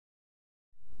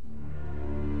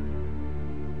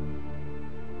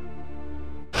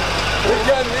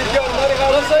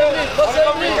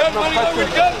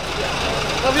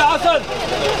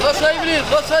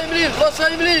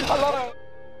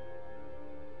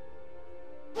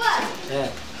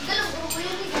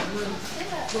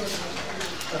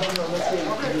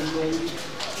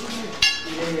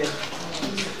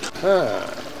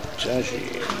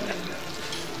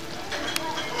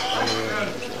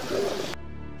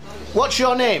What's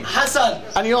your name? Hassan.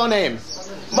 And your name?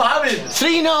 Mohammed.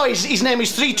 His name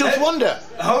is Three-Tooth Wonder.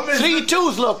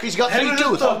 Three-Tooth, look, he's got three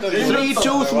tooth.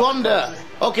 Three-Tooth Wonder.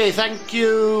 Okay, thank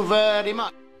you very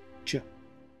much.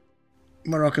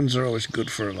 Moroccans are always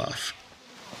good for a laugh.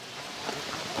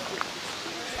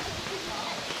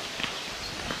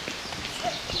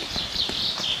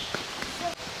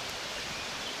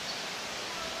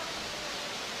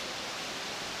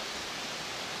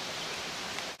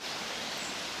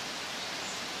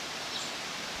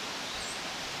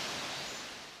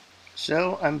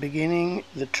 So I'm beginning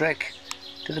the trek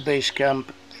to the base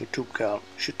camp for Toubkal.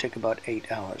 Should take about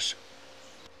 8 hours.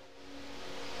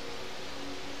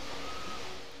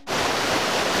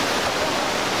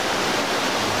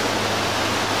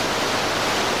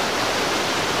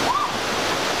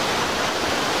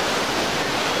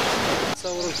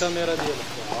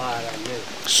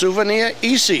 Souvenir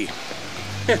ici.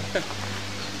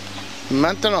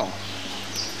 Maintenant.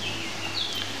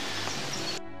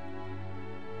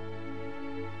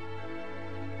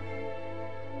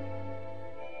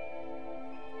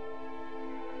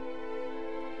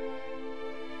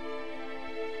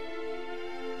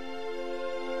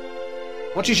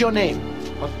 What is your name?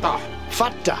 Fattah.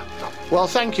 Fattah. Well,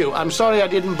 thank you. I'm sorry I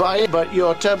didn't buy it, but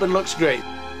your turban looks great.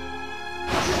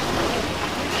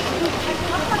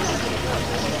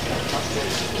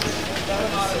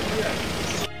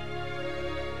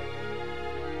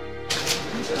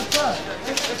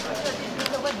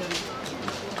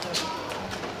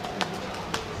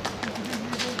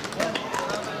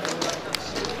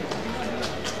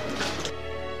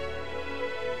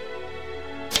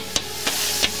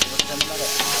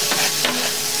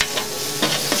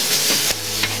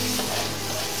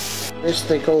 This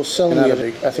they call selmi in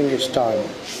Arabic. I think it's time.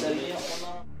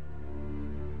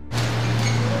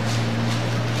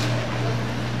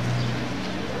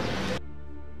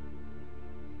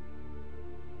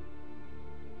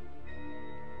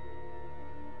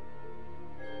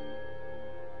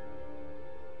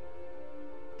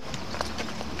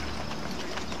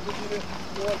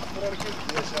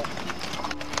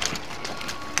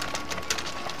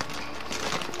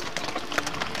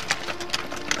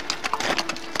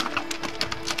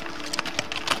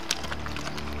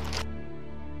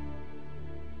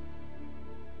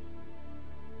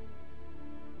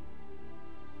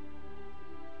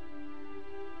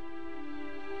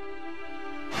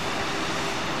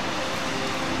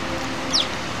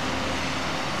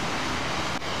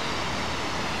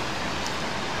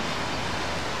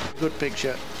 Good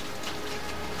picture.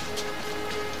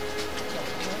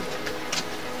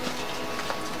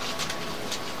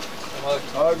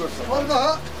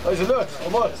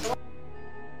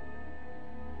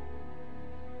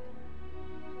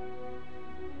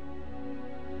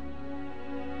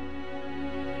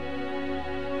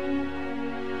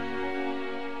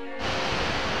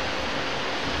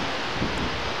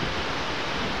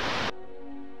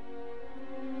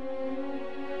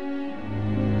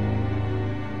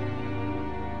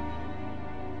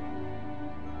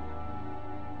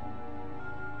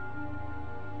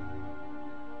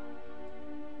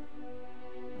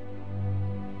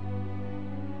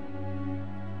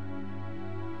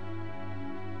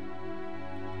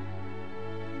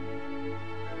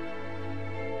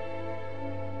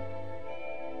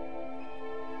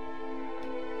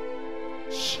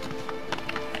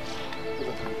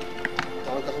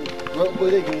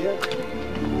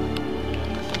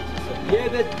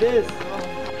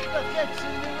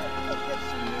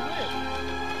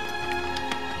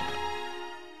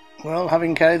 Well,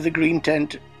 having carried the green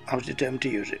tent, I was determined to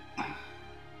use it.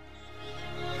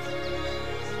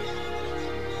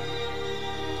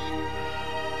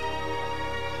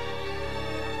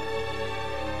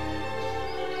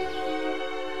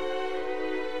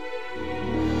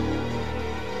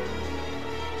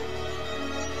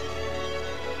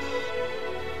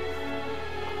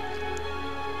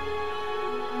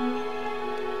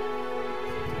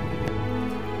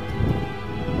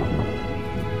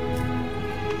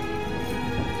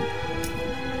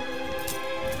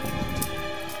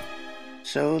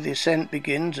 So the ascent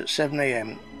begins at 7 AM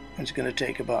and it's going to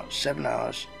take about 7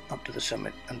 hours up to the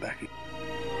summit and back.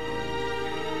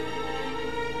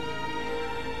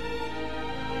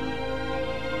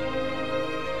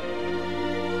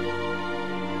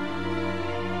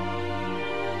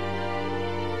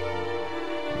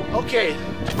 Okay,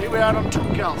 here we are on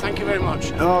Toubkal. Thank you very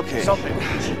much. Okay. Stop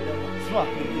it.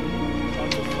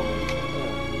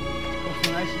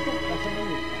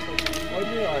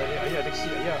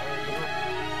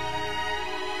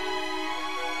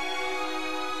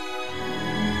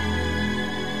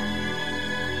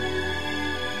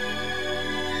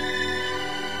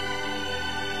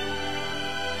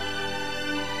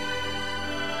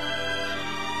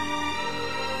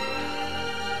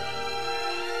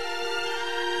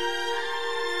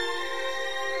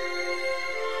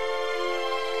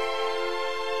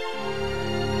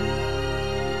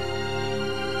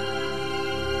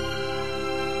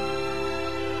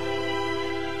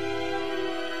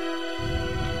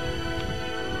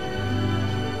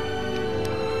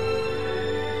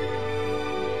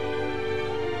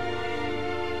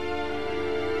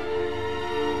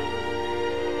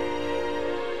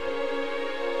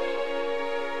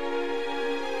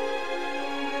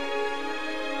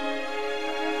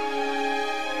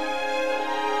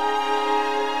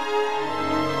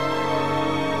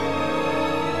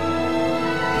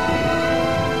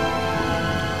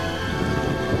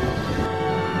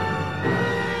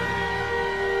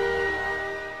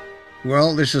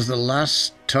 Well, this is the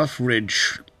last tough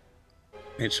ridge.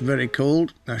 It's very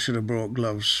cold. I should have brought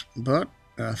gloves, but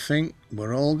I think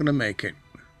we're all going to make it.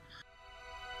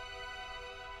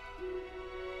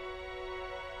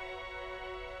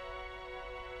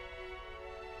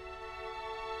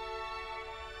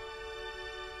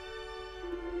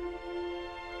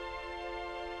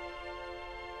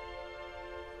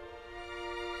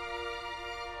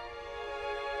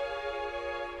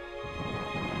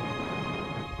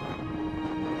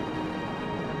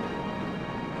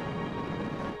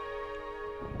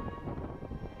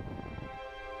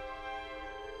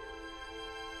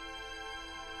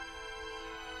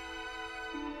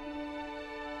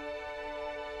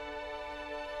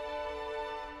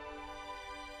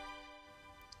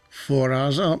 Four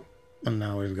hours up, and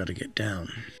now we've got to get down.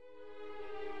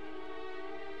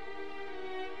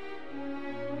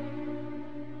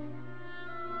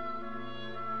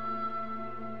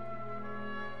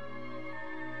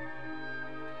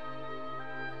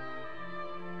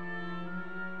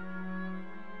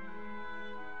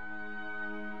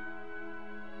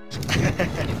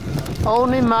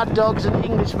 Only mad dogs and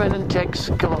Englishmen and Czechs.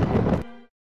 Come on.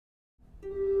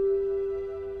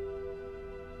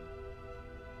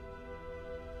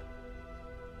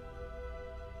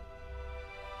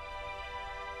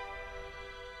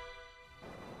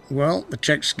 Well, the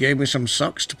Czechs gave me some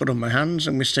socks to put on my hands,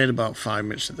 and we stayed about 5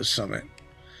 minutes at the summit.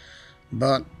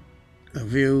 But the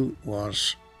view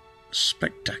was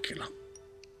spectacular.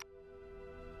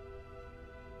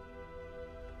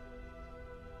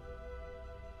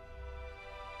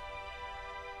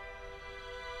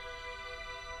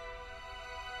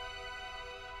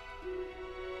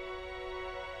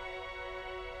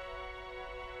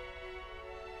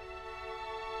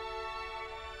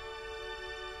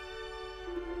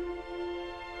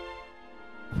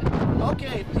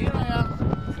 Okay, here I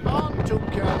am on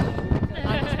Toubkal.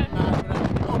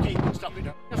 Okay, stop it.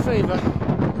 A favour.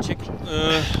 Check.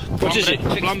 What is it?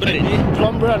 Plum brandy.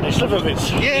 Plum brandy,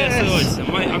 Slivovitz. Yes,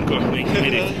 my uncle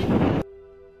made it.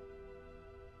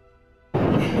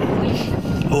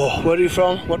 Oh, where are you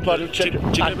from? What part of Czech?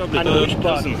 Czech Republic. I know which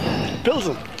part.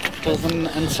 Pilsen. Pilsen.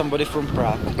 And somebody from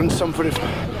Prague. And somebody from...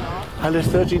 I lived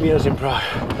 13 years in Prague,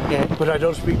 but I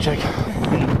don't speak Czech.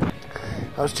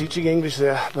 I was teaching English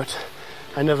there, but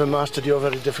I never mastered your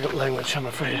very difficult language, I'm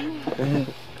afraid.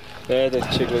 Yeah,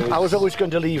 that's Czech language. I was always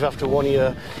going to leave after 1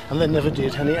 year, and then never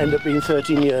did, and it ended up being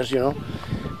 13 years, you know.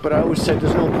 But I always said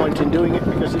there's no point in doing it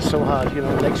because it's so hard, you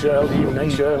know. Next year I'll leave,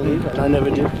 next year I'll leave, and I never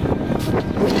did.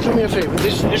 Would you do me a favour?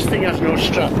 This thing has no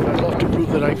strap, and I'd love to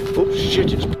prove that I... Oh,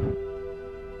 shit, it's...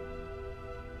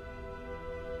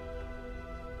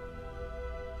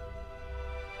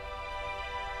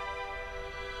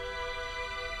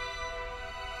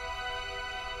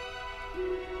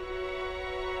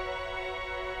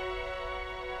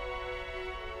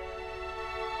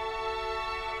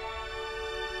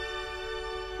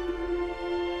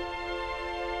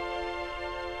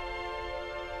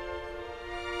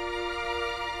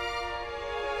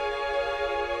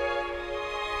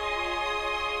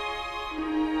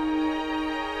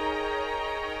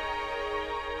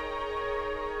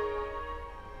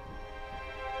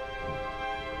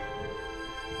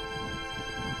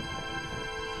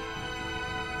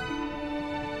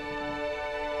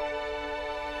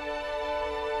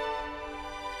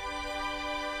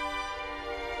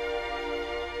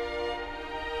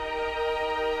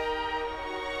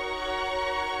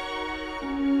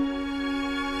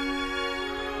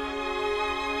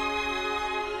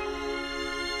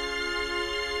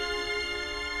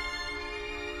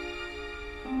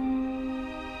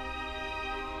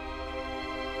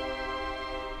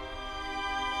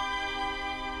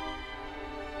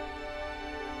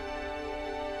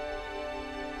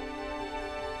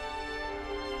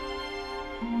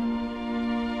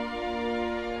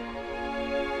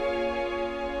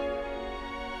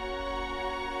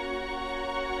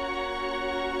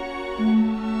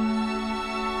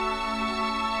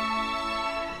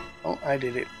 I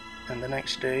did it, and the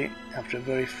next day, after a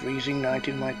very freezing night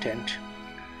in my tent,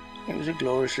 it was a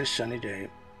gloriously sunny day,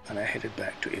 and I headed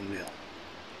back to Imlil.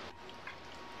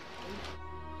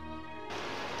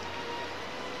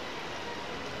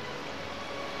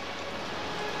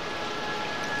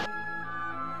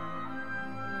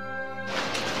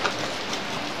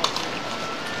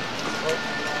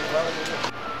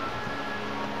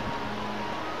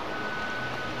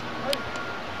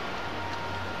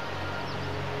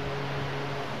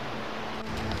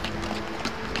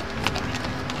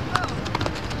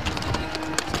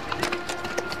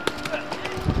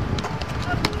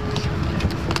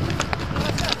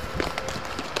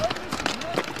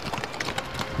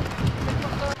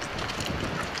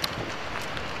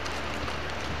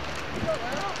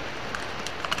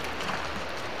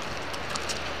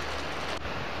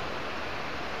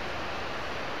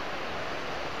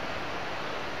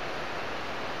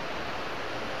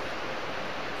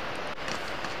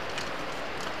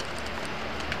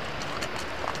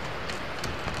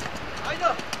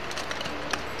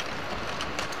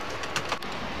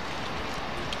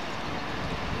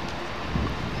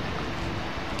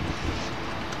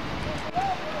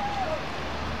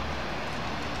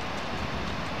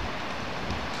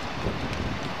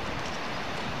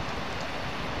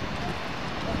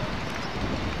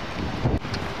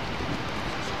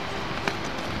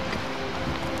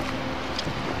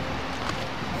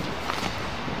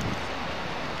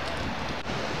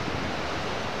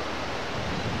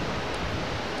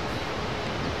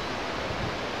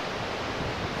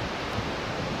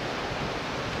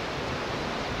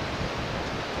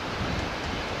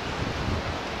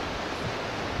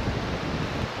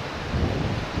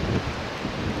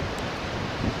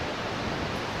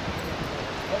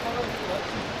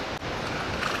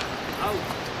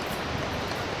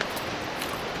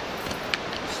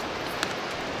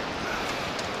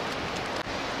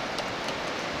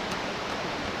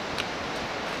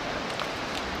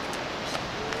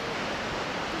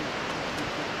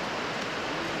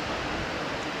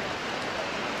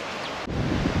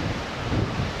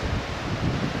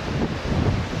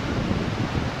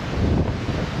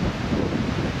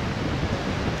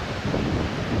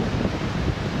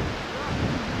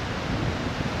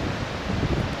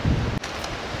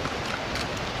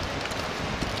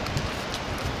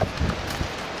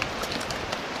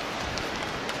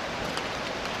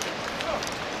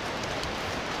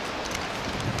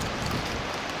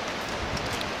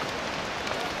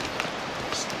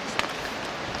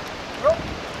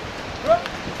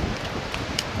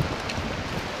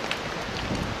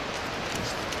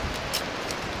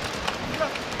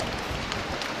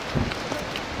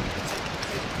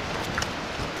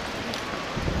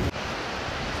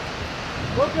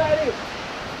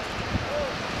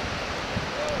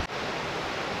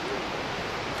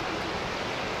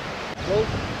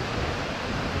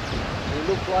 You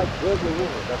look like Burger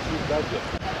Woman, that's his budget.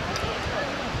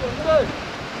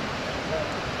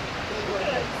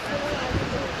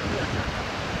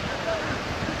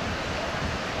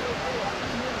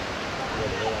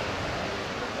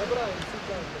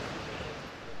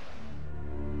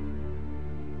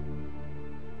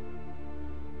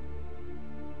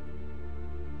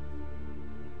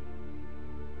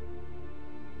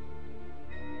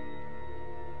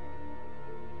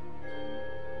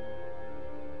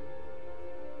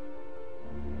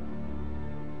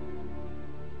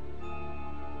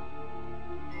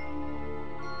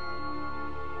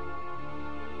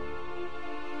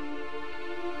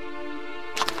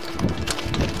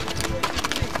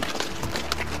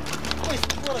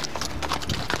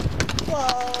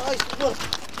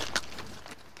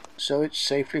 So it's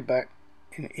safely back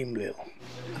in Imlil,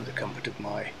 in the comfort of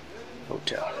my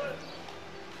hotel.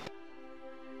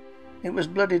 It was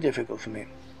bloody difficult for me,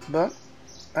 but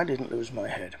I didn't lose my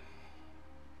head.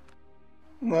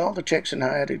 Well, the Czechs and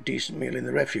I had a decent meal in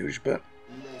the refuge, but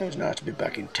it was nice to be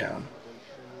back in town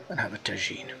and have a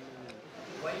tagine.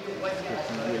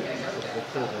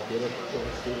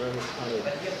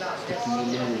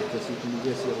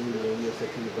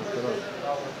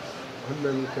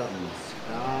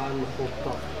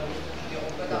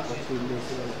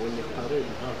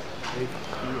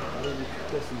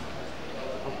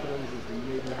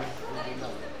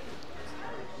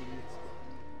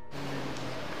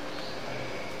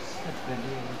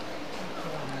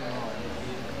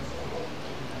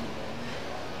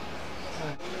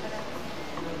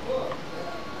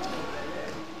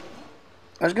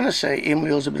 I was going to say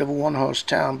Imlil's a bit of a one-horse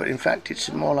town, but in fact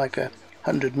it's more like a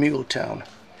 100-mule town.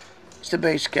 It's the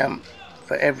base camp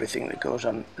for everything that goes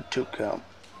on at Toubkal.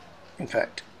 In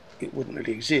fact, it wouldn't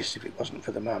really exist if it wasn't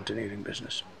for the mountaineering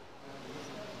business.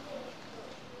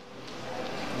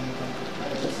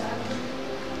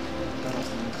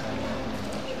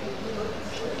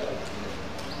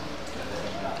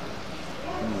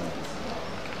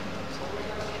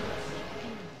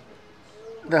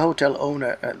 The hotel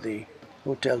owner at the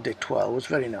Hotel de Toubkal was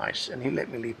very nice, and he let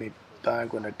me leave my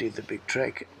bag when I did the big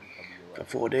trek for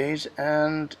 4 days,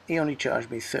 and he only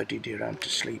charged me 30 dirham to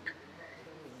sleep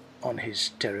on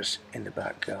his terrace in the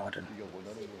back garden.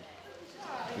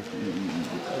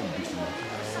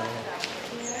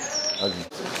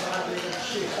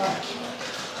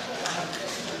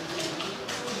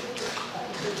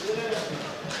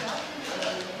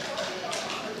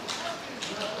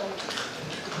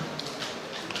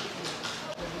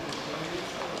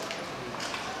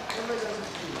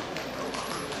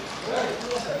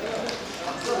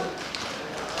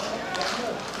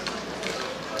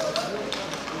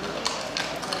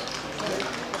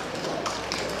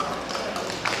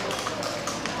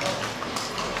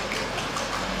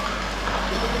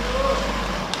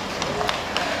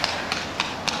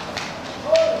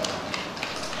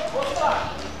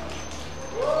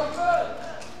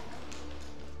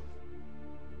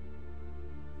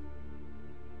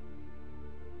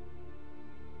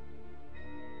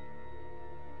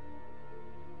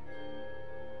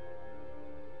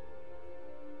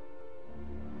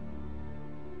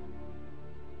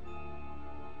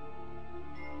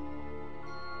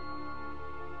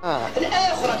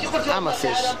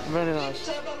 Amethyst, very nice.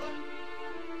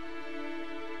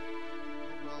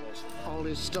 All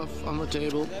this stuff on the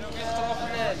table.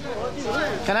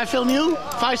 Can I film you?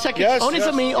 5 seconds. Yes, only yes.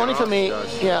 for me. Only for me.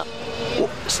 Yeah.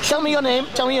 Tell me your name.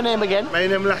 Tell me your name again. My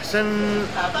name is Hassan.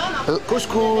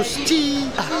 Couscous tea.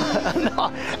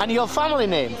 No. And your family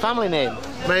name. Family name.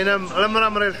 My name is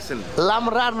Lamramri Hassan.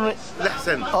 Lamrar.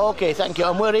 Hassan. Okay, thank you.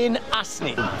 And we're in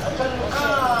Asni.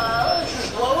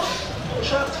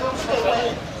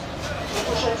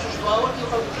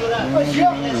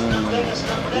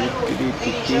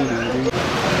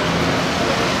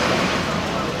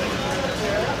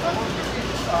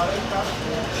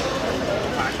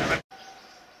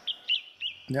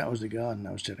 That was the garden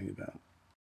I was telling you about.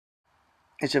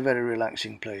 It's a very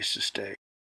relaxing place to stay.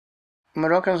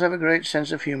 Moroccans have a great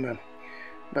sense of humour,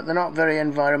 but they're not very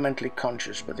environmentally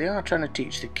conscious, but they are trying to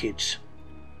teach the kids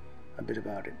a bit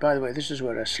about it. By the way, this is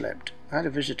where I slept. I had a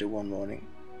visitor one morning.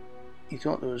 He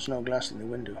thought there was no glass in the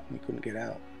window. He couldn't get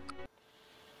out.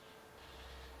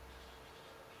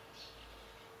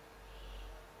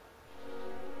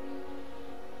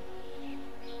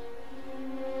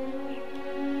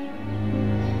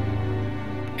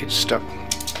 It's stuck.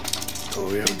 Oh,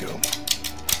 here we go.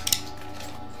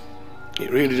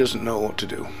 It really doesn't know what to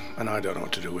do, and I don't know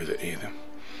what to do with it either.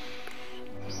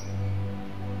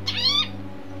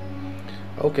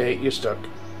 Okay, you're stuck.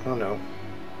 Oh no.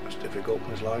 It's difficult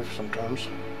in his life sometimes.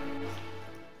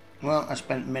 Well, I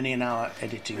spent many an hour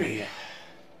editing here.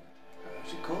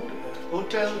 What's it called?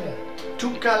 Hotel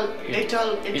Toubkal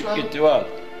Étoile.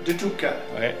 de Toubkal.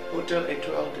 Ouais. Hotel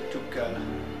Étoile de Toubkal.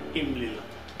 Imlil.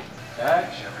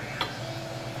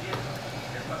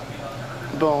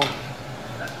 Bon.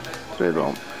 Très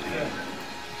bon.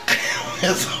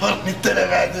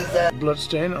 Blood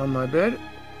stain on my bed.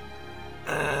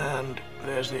 And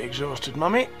there's the exhausted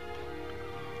mummy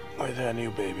with her new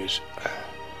babies.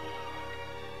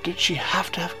 Did she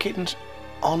have to have kittens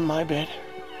on my bed?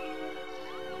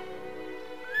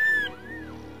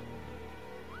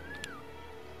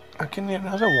 I can get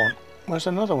another one. There's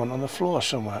another one on the floor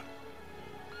somewhere.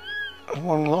 There's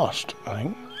one lost, I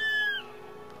think.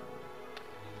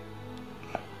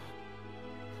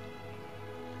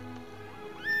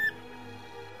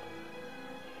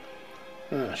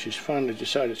 Ah, she's finally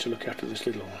decided to look after this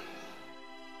little one.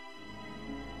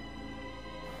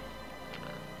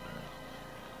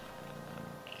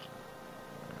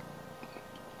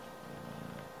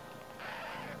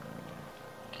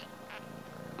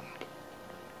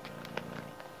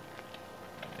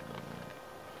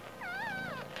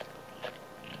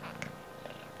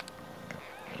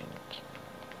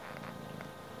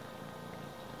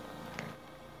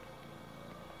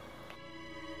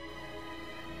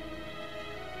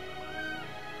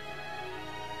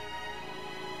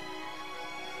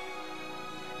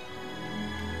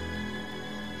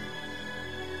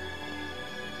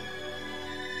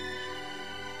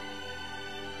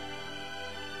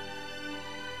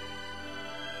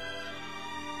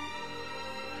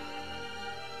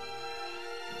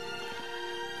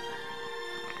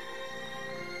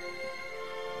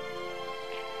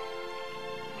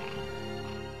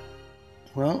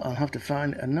 Well, I'll have to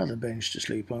find another bench to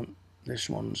sleep on. This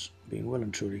one's been well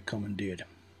and truly commandeered.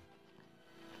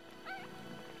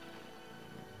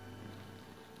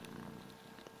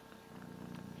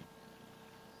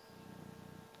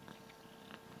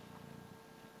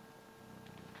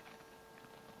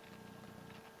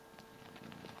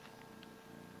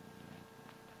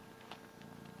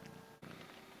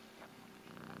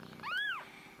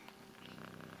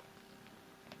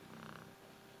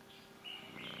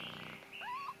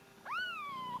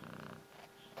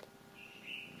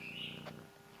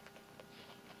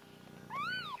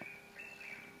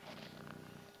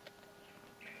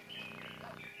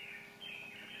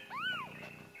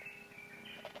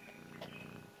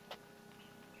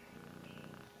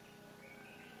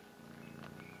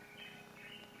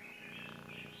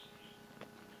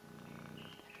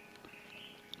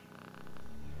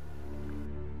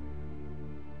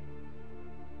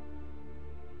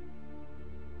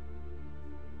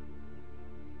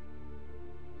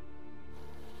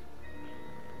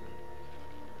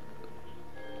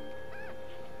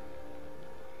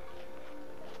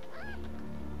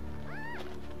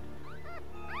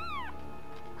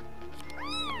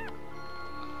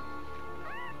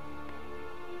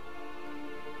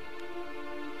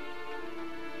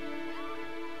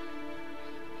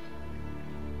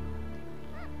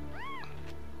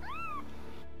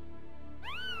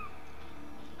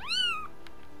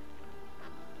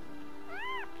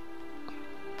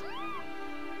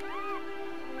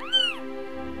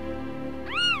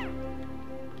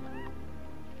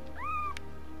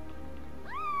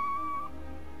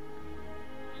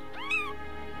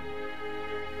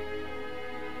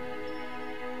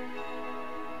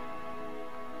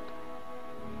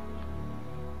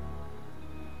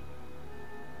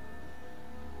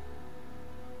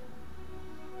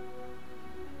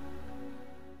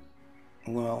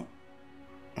 Well,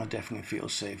 I definitely feel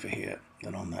safer here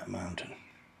than on that mountain.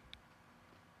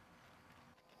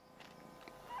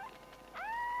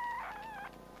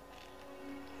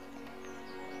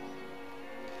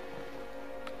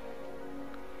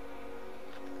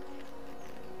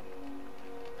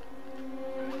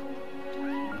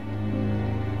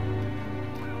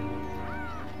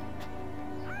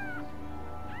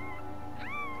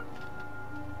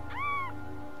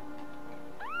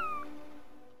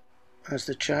 As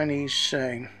the Chinese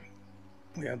say,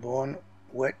 we are born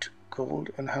wet, cold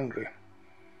and hungry,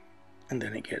 and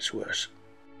then it gets worse.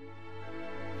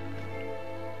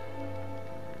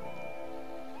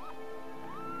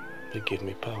 They give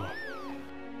me power.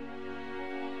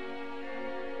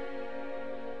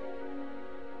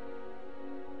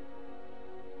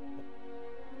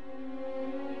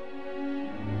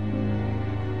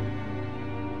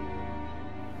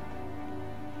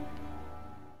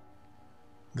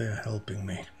 They're helping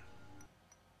me.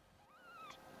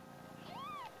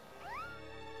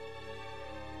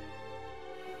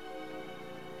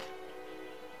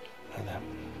 And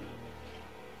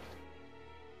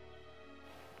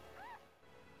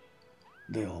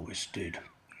They always did.